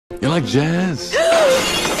You like jazz?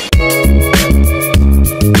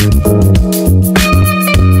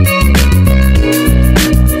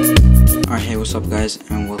 Alright, hey, what's up guys,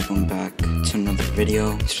 and welcome back to another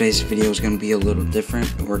video. Today's video is going to be a little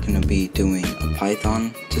different. We're going to be doing a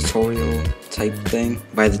Python tutorial type thing.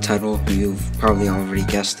 By the title, you've probably already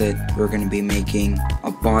guessed it. We're going to be making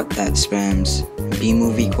a bot that spams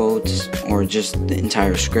B-movie quotes or just the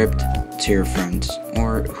entire script to your friends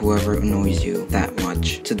or whoever annoys you that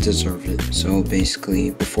much to deserve it. So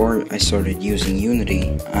basically, before I started using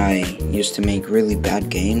Unity, I used to make really bad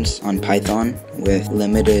games on Python with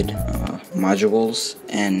limited modules,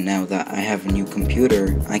 and now that I have a new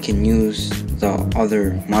computer, I can use the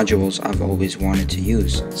other modules I've always wanted to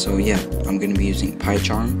use. So yeah, I'm going to be using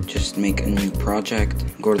PyCharm. Just make a new project,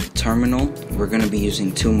 go to the terminal. We're going to be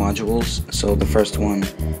using two modules. So the first one,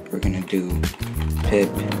 we're going to do pip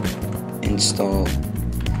install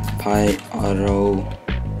pyautogui.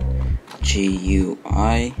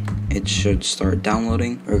 It should start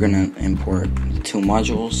downloading. We're gonna import the two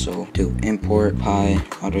modules, so do import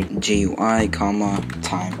pyautogui,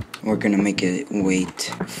 time. We're gonna make it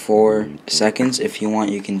wait 4 seconds. If you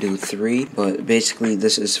want, you can do 3, but basically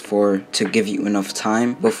this is to give you enough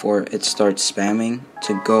time before it starts spamming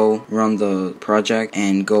to go run the project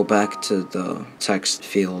and go back to the text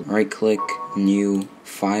field. Right click, new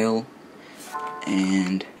file,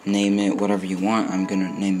 and name it whatever you want. I'm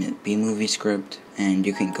gonna name it B-movie script, and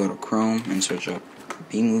you can go to Chrome and search up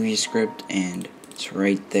B-movie script, and it's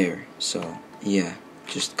right there. So yeah,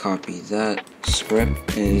 just copy that.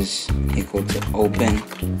 Script is equal to open,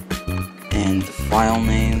 and the file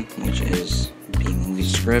name, which is B-movie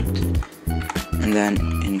script, and then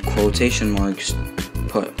in quotation marks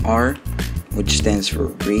put R, which stands for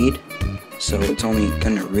read. So it's only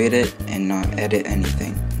gonna read it and not edit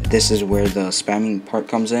anything. This is where the spamming part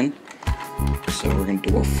comes in. So we're gonna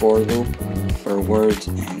do a for loop for words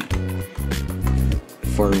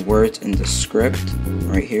in the script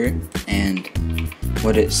right here, and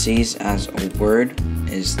what it sees as a word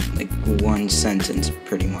is like one sentence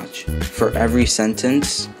pretty much. For every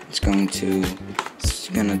sentence, it's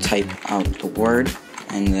gonna type out the word,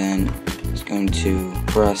 and then it's going to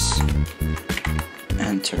press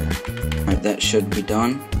enter. Alright, that should be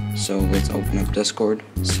done. So let's open up Discord.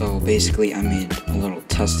 So basically I made a little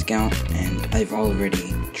test account and I've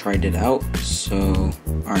already tried it out. So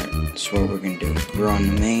alright, that's what we're gonna do. We're on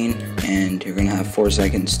the main, and you're gonna have 4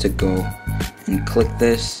 seconds to go and click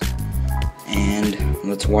this, and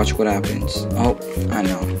let's watch what happens. Oh, I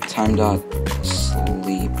know,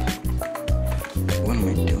 time.sleep. What am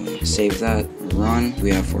I doing? Save that, run.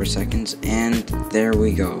 We have 4 seconds, and there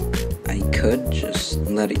we go. I could just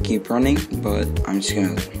let it keep running, but I'm just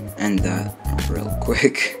gonna end that real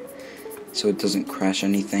quick so it doesn't crash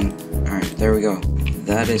anything. Alright, there we go.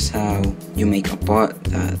 That is how you make a bot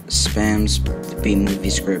that spams the B-movie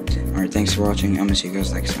script. Alright, thanks for watching. I'm gonna see you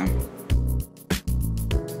guys next time.